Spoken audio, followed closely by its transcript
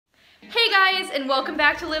and welcome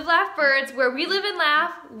back to Live Laugh Birds, where we live and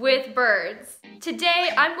laugh with birds. Today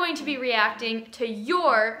I'm going to be reacting to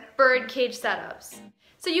your bird cage setups.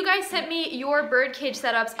 So you guys sent me your bird cage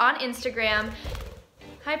setups on Instagram.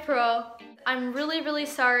 Hi Pearl. I'm really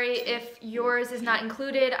sorry if yours is not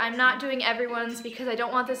included. I'm not doing everyone's because I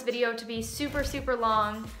don't want this video to be super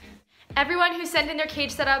long. Everyone who sent in their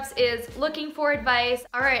cage setups is looking for advice.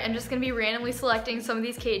 Alright, I'm just gonna be randomly selecting some of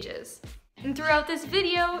these cages. And throughout this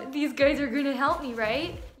video, these guys are gonna help me,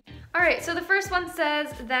 right? Alright, so the first one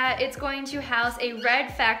says that it's going to house a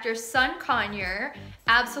red factor sun conure.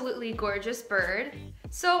 Absolutely gorgeous bird.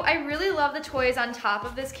 So I really love the toys on top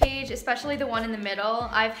of this cage, especially the one in the middle.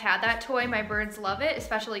 I've had that toy, my birds love it,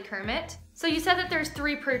 especially Kermit. So you said that there's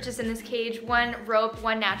 3 perches in this cage, 1 rope,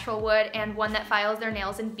 1 natural wood, and 1 that files their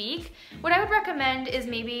nails and beak. What I would recommend is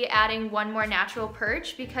maybe adding 1 more natural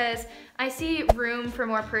perch because I see room for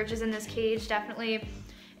more perches in this cage, definitely.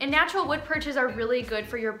 And natural wood perches are really good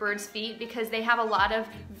for your bird's feet because they have a lot of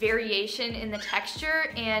variation in the texture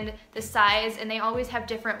and the size, and they always have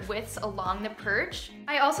different widths along the perch.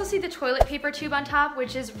 I also see the toilet paper tube on top,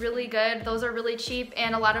 which is really good. Those are really cheap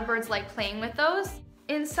and a lot of birds like playing with those.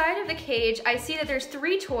 Inside of the cage, I see that there's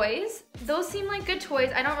 3 toys. Those seem like good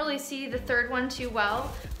toys. I don't really see the 3rd one too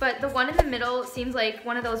well, but the one in the middle seems like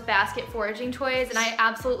one of those basket foraging toys, and I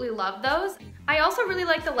absolutely love those. I also really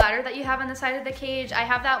like the ladder that you have on the side of the cage. I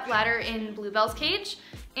have that ladder in Bluebell's cage,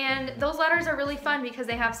 and those ladders are really fun because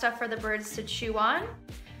they have stuff for the birds to chew on.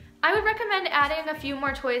 I would recommend adding a few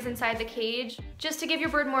more toys inside the cage just to give your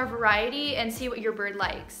bird more variety and see what your bird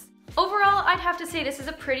likes. Overall, I'd have to say this is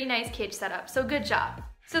a pretty nice cage setup, so good job.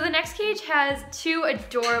 So the next cage has 2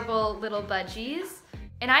 adorable little budgies,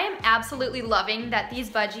 and I am absolutely loving that these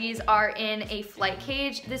budgies are in a flight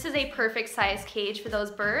cage. This is a perfect size cage for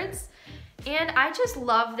those birds, and I just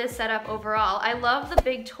love this setup overall. I love the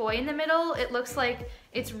big toy in the middle. It looks like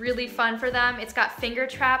it's really fun for them. It's got finger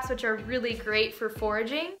traps, which are really great for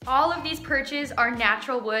foraging. All of these perches are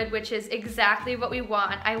natural wood, which is exactly what we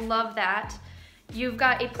want. I love that. You've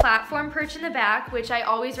got a platform perch in the back, which I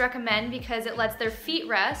always recommend because it lets their feet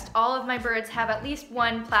rest. All of my birds have at least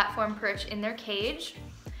 1 platform perch in their cage.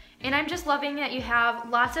 And I'm just loving that you have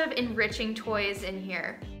lots of enriching toys in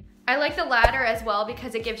here. I like the ladder as well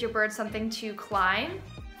because it gives your bird something to climb.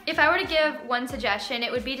 If I were to give one suggestion,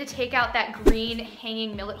 it would be to take out that green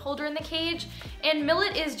hanging millet holder in the cage. And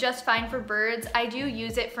millet is just fine for birds. I do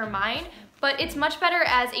use it for mine, but it's much better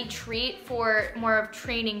as a treat for more of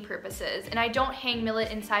training purposes. And I don't hang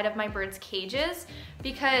millet inside of my birds' cages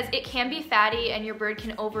because it can be fatty and your bird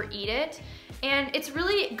can overeat it. And it's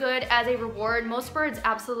really good as a reward. Most birds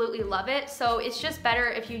absolutely love it, so it's just better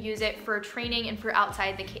if you use it for training and for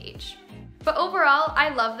outside the cage. But overall, I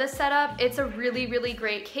love this setup. It's a really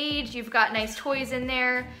great cage. You've got nice toys in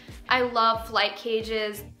there. I love flight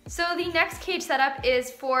cages. So the next cage setup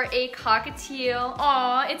is for a cockatiel.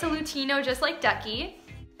 Aw, it's a lutino just like Ducky.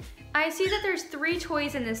 I see that there's 3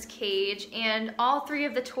 toys in this cage, and all 3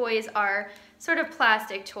 of the toys are sort of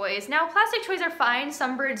plastic toys. Now, plastic toys are fine.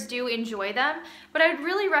 Some birds do enjoy them, but I would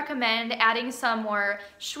really recommend adding some more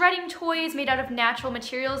shredding toys made out of natural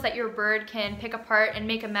materials that your bird can pick apart and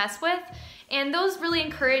make a mess with. And those really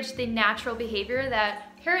encourage the natural behavior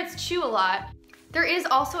that parrots chew a lot. There is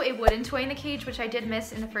also a wooden toy in the cage, which I did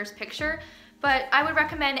miss in the first picture, but I would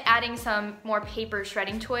recommend adding some more paper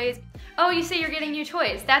shredding toys. Oh, you say you're getting new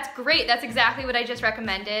toys. That's great. That's exactly what I just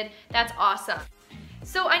recommended. That's awesome.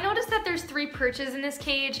 So I noticed that there's 3 perches in this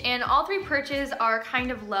cage, and all 3 perches are kind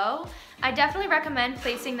of low. I definitely recommend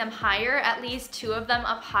placing them higher, at least 2 of them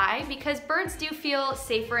up high, because birds do feel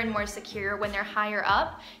safer and more secure when they're higher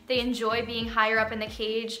up. They enjoy being higher up in the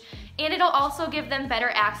cage, and it'll also give them better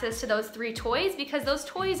access to those 3 toys because those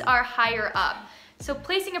toys are higher up. So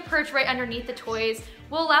placing a perch right underneath the toys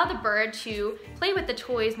will allow the bird to play with the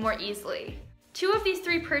toys more easily. 2 of these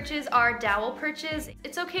 3 perches are dowel perches.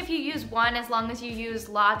 It's okay if you use 1 as long as you use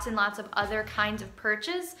lots and lots of other kinds of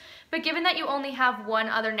perches, but given that you only have 1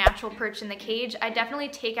 other natural perch in the cage, I definitely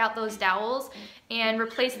take out those dowels and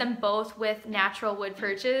replace them both with natural wood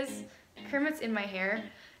perches. Kermit's in my hair.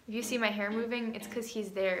 If you see my hair moving, it's because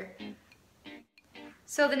he's there.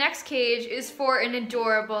 So the next cage is for an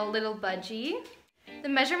adorable little budgie. The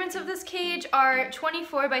measurements of this cage are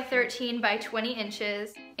 24 by 13 by 20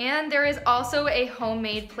 inches, and there is also a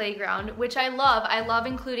homemade playground, which I love. I love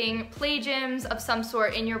including play gyms of some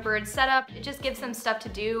sort in your bird setup. It just gives them stuff to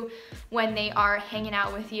do when they are hanging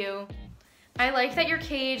out with you. I like that your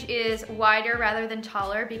cage is wider rather than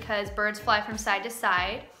taller because birds fly from side to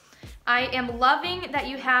side. I am loving that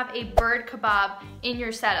you have a bird kebab in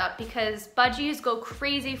your setup because budgies go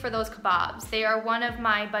crazy for those kebabs. They are one of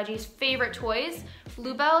my budgie's favorite toys.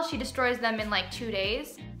 Bluebell, she destroys them in like 2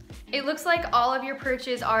 days. It looks like all of your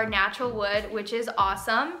perches are natural wood, which is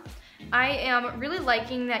awesome. I am really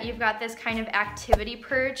liking that you've got this kind of activity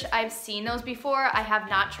perch. I've seen those before. I have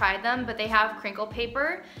not tried them, but they have crinkle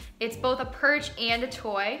paper. It's both a perch and a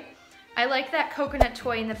toy. I like that coconut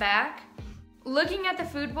toy in the back. Looking at the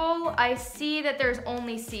food bowl, I see that there's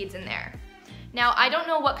only seeds in there. Now, I don't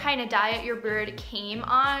know what kind of diet your bird came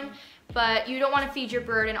on, but you don't want to feed your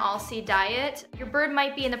bird an all-seed diet. Your bird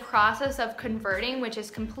might be in the process of converting, which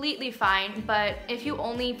is completely fine, but if you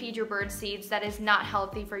only feed your bird seeds, that is not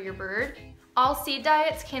healthy for your bird. All-seed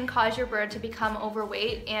diets can cause your bird to become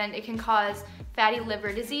overweight, and it can cause fatty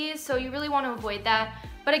liver disease, so you really want to avoid that.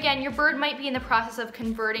 But again, your bird might be in the process of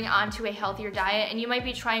converting onto a healthier diet, and you might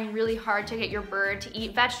be trying really hard to get your bird to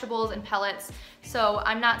eat vegetables and pellets, so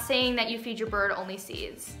I'm not saying that you feed your bird only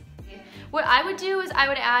seeds. What I would do is I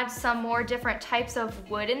would add some more different types of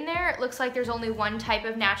wood in there. It looks like there's only one type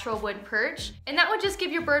of natural wood perch, and that would just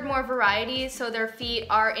give your bird more variety so their feet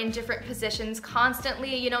are in different positions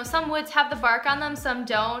constantly. You know, some woods have the bark on them, some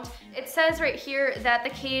don't. It says right here that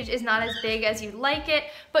the cage is not as big as you'd like it,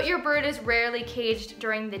 but your bird is rarely caged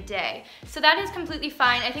during the day. So that is completely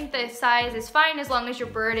fine. I think the size is fine as long as your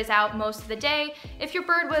bird is out most of the day. If your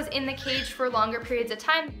bird was in the cage for longer periods of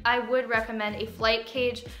time, I would recommend a flight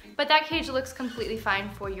cage, but that cage looks completely fine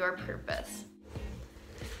for your purpose.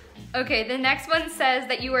 Okay, the next one says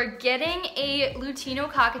that you are getting a lutino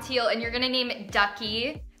cockatiel and you're gonna name it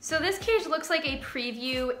Ducky. So this cage looks like a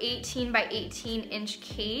preview 18 by 18 inch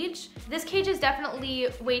cage. This cage is definitely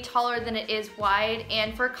way taller than it is wide,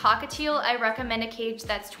 and for cockatiel, I recommend a cage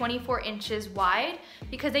that's 24 inches wide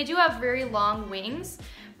because they do have very long wings.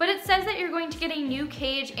 But it says that you're going to get a new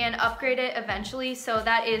cage and upgrade it eventually, so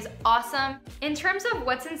that is awesome. In terms of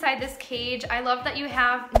what's inside this cage, I love that you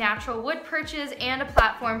have natural wood perches and a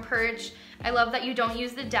platform perch. I love that you don't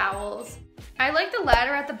use the dowels. I like the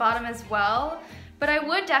ladder at the bottom as well, but I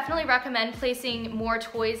would definitely recommend placing more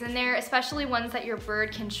toys in there, especially ones that your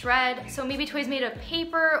bird can shred. So maybe toys made of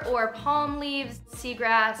paper or palm leaves,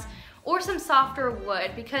 seagrass, or some softer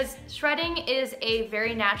wood, because shredding is a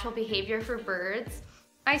very natural behavior for birds.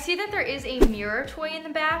 I see that there is a mirror toy in the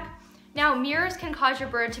back. Now, mirrors can cause your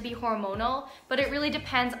bird to be hormonal, but it really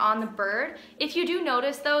depends on the bird. If you do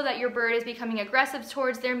notice though that your bird is becoming aggressive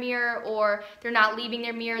towards their mirror or they're not leaving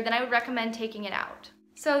their mirror, then I would recommend taking it out.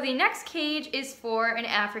 So the next cage is for an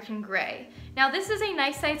African gray. Now this is a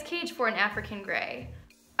nice size cage for an African gray.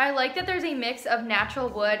 I like that there's a mix of natural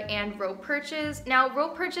wood and rope perches. Now,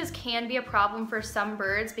 rope perches can be a problem for some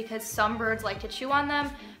birds because some birds like to chew on them,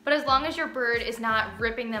 but as long as your bird is not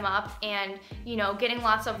ripping them up and, you know, getting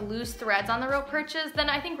lots of loose threads on the rope perches, then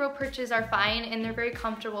I think rope perches are fine and they're very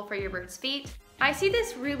comfortable for your bird's feet. I see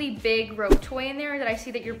this really big rope toy in there that I see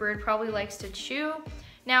that your bird probably likes to chew.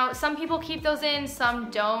 Now, some people keep those in,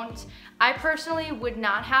 some don't. I personally would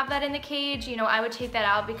not have that in the cage. You know, I would take that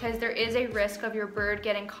out because there is a risk of your bird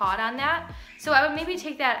getting caught on that. So I would maybe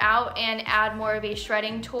take that out and add more of a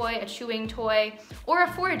shredding toy, a chewing toy, or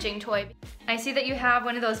a foraging toy. I see that you have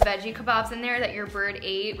one of those veggie kebabs in there that your bird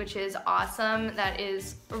ate, which is awesome. That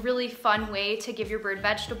is a really fun way to give your bird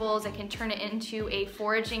vegetables. It can turn it into a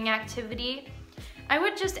foraging activity. I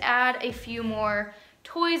would just add a few more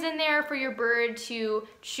toys in there for your bird to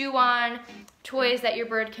chew on, toys that your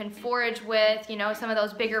bird can forage with, you know, some of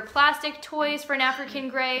those bigger plastic toys for an African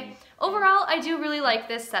gray. Overall, I do really like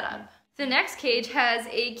this setup. The next cage has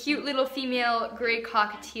a cute little female gray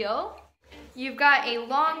cockatiel. You've got a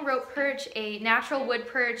long rope perch, a natural wood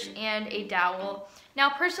perch, and a dowel. Now,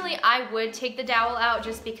 personally, I would take the dowel out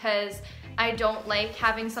just because I don't like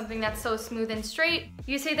having something that's so smooth and straight.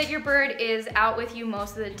 You say that your bird is out with you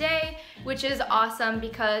most of the day, which is awesome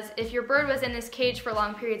because if your bird was in this cage for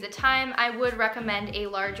long periods of time, I would recommend a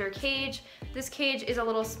larger cage. This cage is a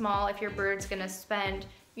little small if your bird's gonna spend,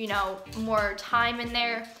 you know, more time in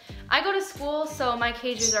there. I go to school, so my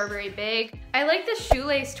cages are very big. I like the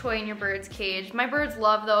shoelace toy in your bird's cage. My birds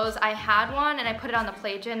love those. I had one and I put it on the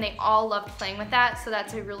play gym. They all loved playing with that, so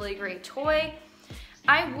that's a really great toy.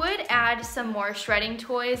 I would add some more shredding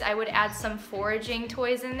toys. I would add some foraging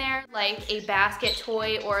toys in there, like a basket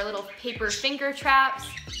toy or little paper finger traps.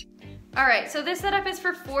 All right, so this setup is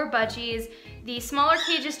for 4 budgies. The smaller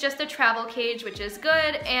cage is just a travel cage, which is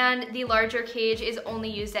good, and the larger cage is only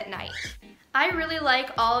used at night. I really like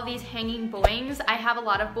all of these hanging buoys. I have a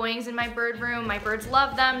lot of buoys in my bird room. My birds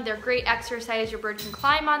love them. They're great exercise. Your bird can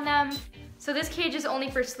climb on them. So this cage is only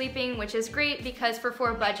for sleeping, which is great because for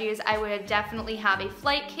 4 budgies, I would definitely have a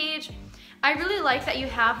flight cage. I really like that you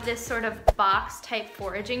have this sort of box type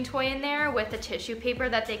foraging toy in there with the tissue paper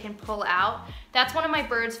that they can pull out. That's one of my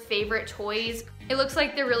birds' favorite toys. It looks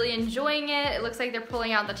like they're really enjoying it. It looks like they're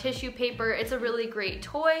pulling out the tissue paper. It's a really great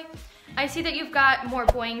toy. I see that you've got more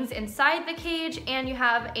boings inside the cage and you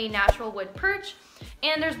have a natural wood perch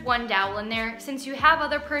and there's 1 dowel in there. Since you have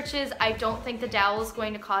other perches, I don't think the dowel is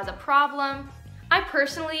going to cause a problem. I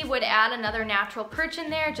personally would add another natural perch in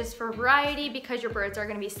there just for variety because your birds are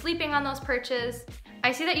going to be sleeping on those perches.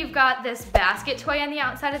 I see that you've got this basket toy on the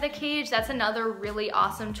outside of the cage. That's another really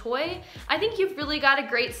awesome toy. I think you've really got a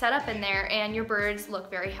great setup in there and your birds look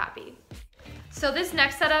very happy. So this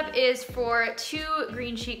next setup is for 2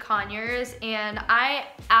 green sheet conures and I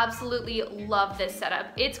absolutely love this setup.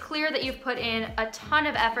 It's clear that you've put in a ton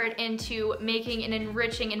of effort into making an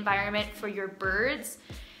enriching environment for your birds.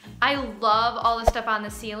 I love all the stuff on the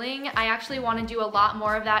ceiling. I actually want to do a lot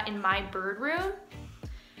more of that in my bird room.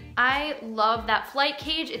 I love that flight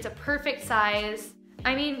cage. It's a perfect size.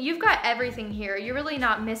 I mean, you've got everything here. You're really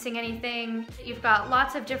not missing anything. You've got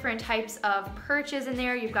lots of different types of perches in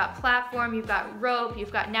there. You've got platform, you've got rope,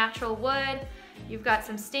 you've got natural wood, you've got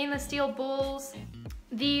some stainless steel bowls.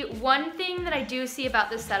 The one thing that I do see about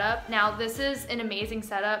this setup, now this is an amazing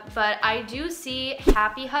setup, but I do see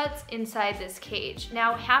happy huts inside this cage.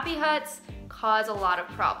 Now happy huts cause a lot of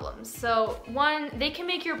problems. So 1, they can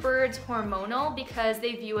make your birds hormonal because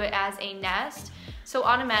they view it as a nest. So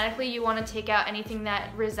automatically you want to take out anything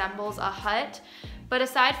that resembles a hut. But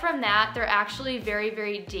aside from that, they're actually very,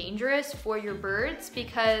 very dangerous for your birds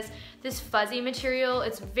because this fuzzy material,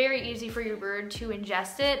 it's very easy for your bird to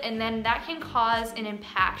ingest it and then that can cause an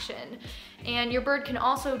impaction. And your bird can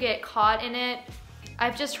also get caught in it.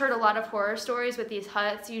 I've just heard a lot of horror stories with these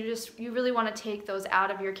huts. You really want to take those out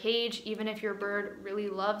of your cage, even if your bird really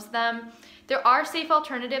loves them. There are safe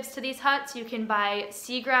alternatives to these huts. You can buy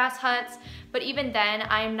seagrass huts, but even then,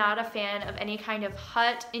 I am not a fan of any kind of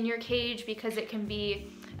hut in your cage because it can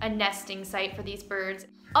be a nesting site for these birds.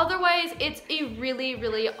 Otherwise, it's a really,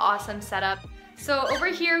 really awesome setup. So over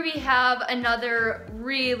here we have another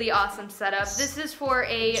really awesome setup. This is for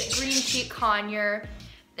a green sheet conure.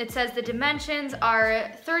 It says the dimensions are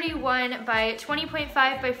 31 by 20.5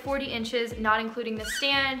 by 40 inches, not including the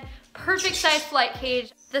stand. Perfect size flight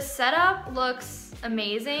cage. The setup looks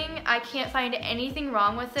amazing. I can't find anything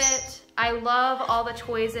wrong with it. I love all the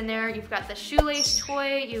toys in there. You've got the shoelace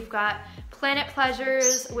toy, you've got Planet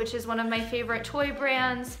Pleasures, which is one of my favorite toy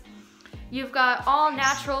brands. You've got all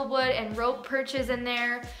natural wood and rope perches in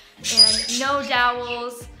there and no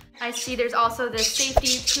dowels. I see there's also the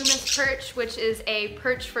safety pumice perch, which is a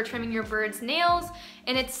perch for trimming your bird's nails,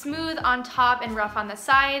 and it's smooth on top and rough on the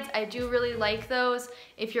sides. I do really like those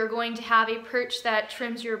if you're going to have a perch that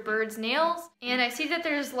trims your bird's nails. And I see that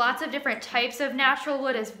there's lots of different types of natural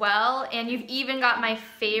wood as well, and you've even got my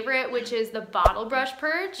favorite, which is the bottle brush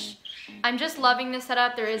perch. I'm just loving this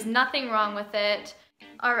setup. There is nothing wrong with it.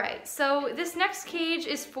 Alright, so this next cage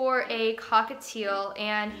is for a cockatiel,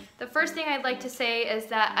 and the first thing I'd like to say is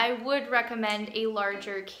that I would recommend a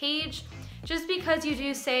larger cage, just because you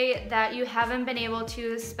do say that you haven't been able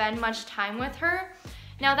to spend much time with her.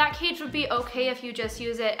 Now that cage would be okay if you just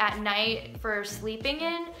use it at night for sleeping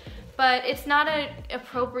in, but it's not an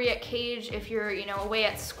appropriate cage if you're, away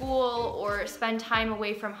at school or spend time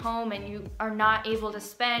away from home and you are not able to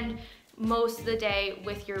spend most of the day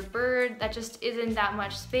with your bird. That just isn't that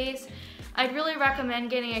much space. I'd really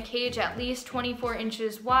recommend getting a cage at least 24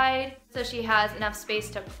 inches wide so she has enough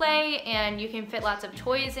space to play and you can fit lots of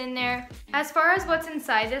toys in there. As far as what's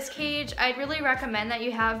inside this cage, I'd really recommend that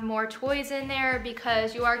you have more toys in there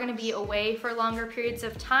because you are going to be away for longer periods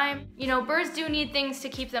of time. Birds do need things to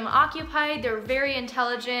keep them occupied. They're very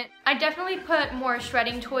intelligent. I definitely put more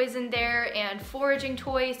shredding toys in there and foraging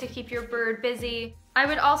toys to keep your bird busy. I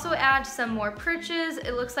would also add some more perches.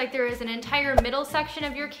 It looks like there is an entire middle section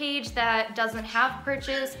of your cage that doesn't have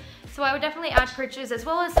perches, so I would definitely add perches as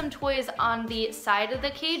well as some toys on the side of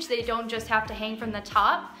the cage. They don't just have to hang from the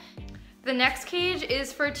top. The next cage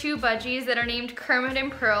is for 2 budgies that are named Kermit and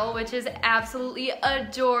Pearl, which is absolutely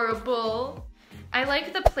adorable. I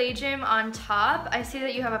like the play gym on top. I see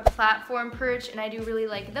that you have a platform perch, and I do really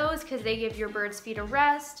like those because they give your bird's feet a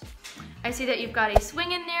rest. I see that you've got a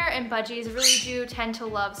swing in there, and budgies really do tend to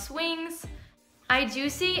love swings. I do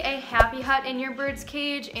see a happy hut in your bird's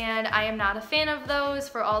cage, and I am not a fan of those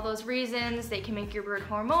for all those reasons. They can make your bird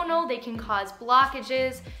hormonal, they can cause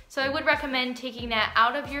blockages, so I would recommend taking that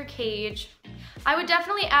out of your cage. I would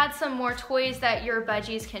definitely add some more toys that your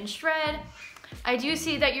budgies can shred. I do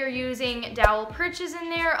see that you're using dowel perches in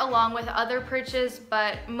there along with other perches,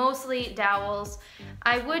 but mostly dowels.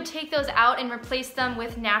 I would take those out and replace them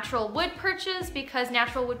with natural wood perches because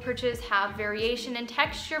natural wood perches have variation in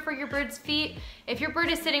texture for your bird's feet. If your bird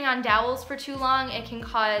is sitting on dowels for too long, it can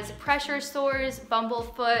cause pressure sores,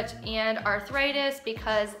 bumblefoot, and arthritis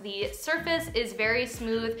because the surface is very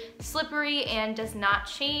smooth, slippery, and does not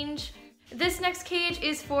change. This next cage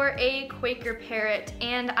is for a Quaker parrot,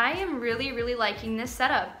 and I am really liking this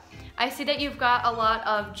setup. I see that you've got a lot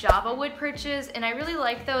of Java wood perches, and I really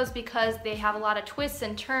like those because they have a lot of twists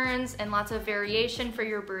and turns and lots of variation for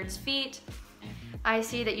your bird's feet. I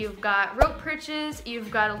see that you've got rope perches, you've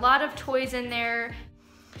got a lot of toys in there.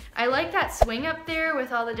 I like that swing up there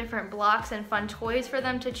with all the different blocks and fun toys for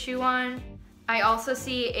them to chew on. I also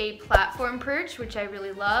see a platform perch, which I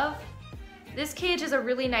really love. This cage is a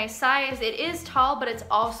really nice size. It is tall, but it's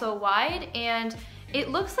also wide, and it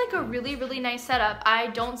looks like a really nice setup. I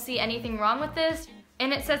don't see anything wrong with this.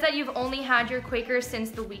 And it says that you've only had your Quaker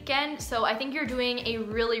since the weekend, so I think you're doing a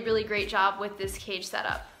really great job with this cage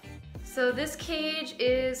setup. So this cage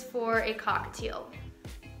is for a cockatiel.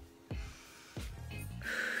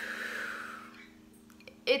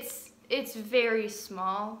 It's very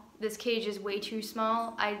small. This cage is way too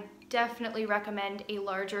small. I definitely recommend a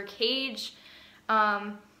larger cage.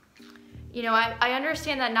 You know, I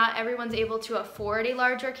understand that not everyone's able to afford a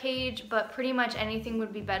larger cage, but pretty much anything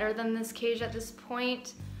would be better than this cage at this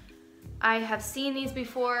point. I have seen these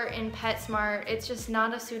before in PetSmart. It's just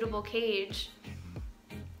not a suitable cage.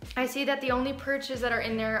 I see that the only perches that are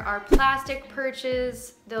in there are plastic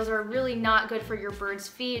perches. Those are really not good for your bird's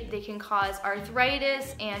feet. They can cause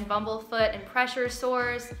arthritis and bumblefoot and pressure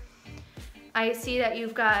sores. I see that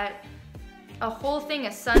you've got a whole thing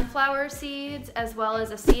of sunflower seeds as well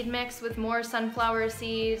as a seed mix with more sunflower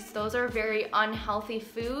seeds. Those are very unhealthy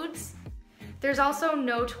foods. There's also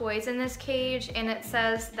no toys in this cage, and it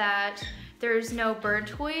says that there's no bird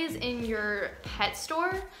toys in your pet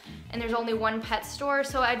store, and there's only one pet store,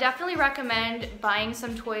 so I definitely recommend buying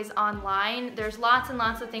some toys online. There's lots and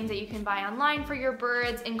lots of things that you can buy online for your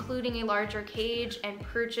birds, including a larger cage and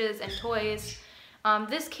perches and toys.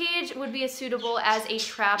 This cage would be suitable as a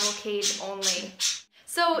travel cage only.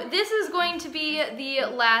 So this is going to be the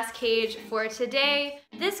last cage for today.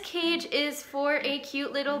 This cage is for a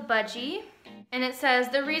cute little budgie. And it says,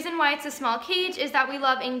 the reason why it's a small cage is that we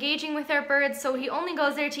love engaging with our birds, so he only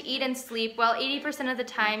goes there to eat and sleep, while 80% of the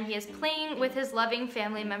time he is playing with his loving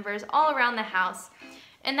family members all around the house.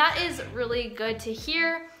 And that is really good to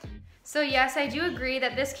hear. So yes, I do agree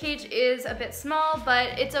that this cage is a bit small,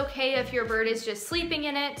 but it's okay if your bird is just sleeping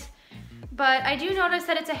in it. But I do notice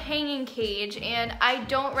that it's a hanging cage, and I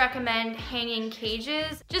don't recommend hanging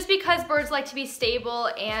cages just because birds like to be stable,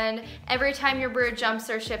 and every time your bird jumps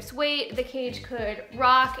or shifts weight, the cage could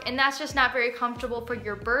rock, and that's just not very comfortable for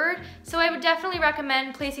your bird. So I would definitely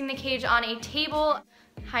recommend placing the cage on a table.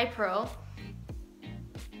 Hi, Pearl.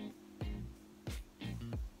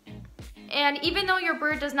 And even though your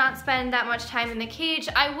bird does not spend that much time in the cage,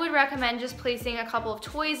 I would recommend just placing a couple of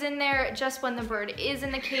toys in there just when the bird is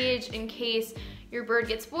in the cage, in case your bird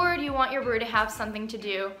gets bored, you want your bird to have something to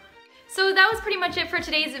do. So that was pretty much it for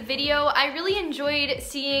today's video. I really enjoyed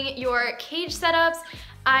seeing your cage setups.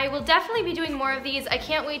 I will definitely be doing more of these. I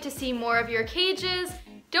can't wait to see more of your cages.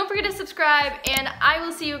 Don't forget to subscribe, and I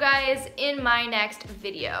will see you guys in my next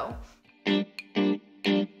video.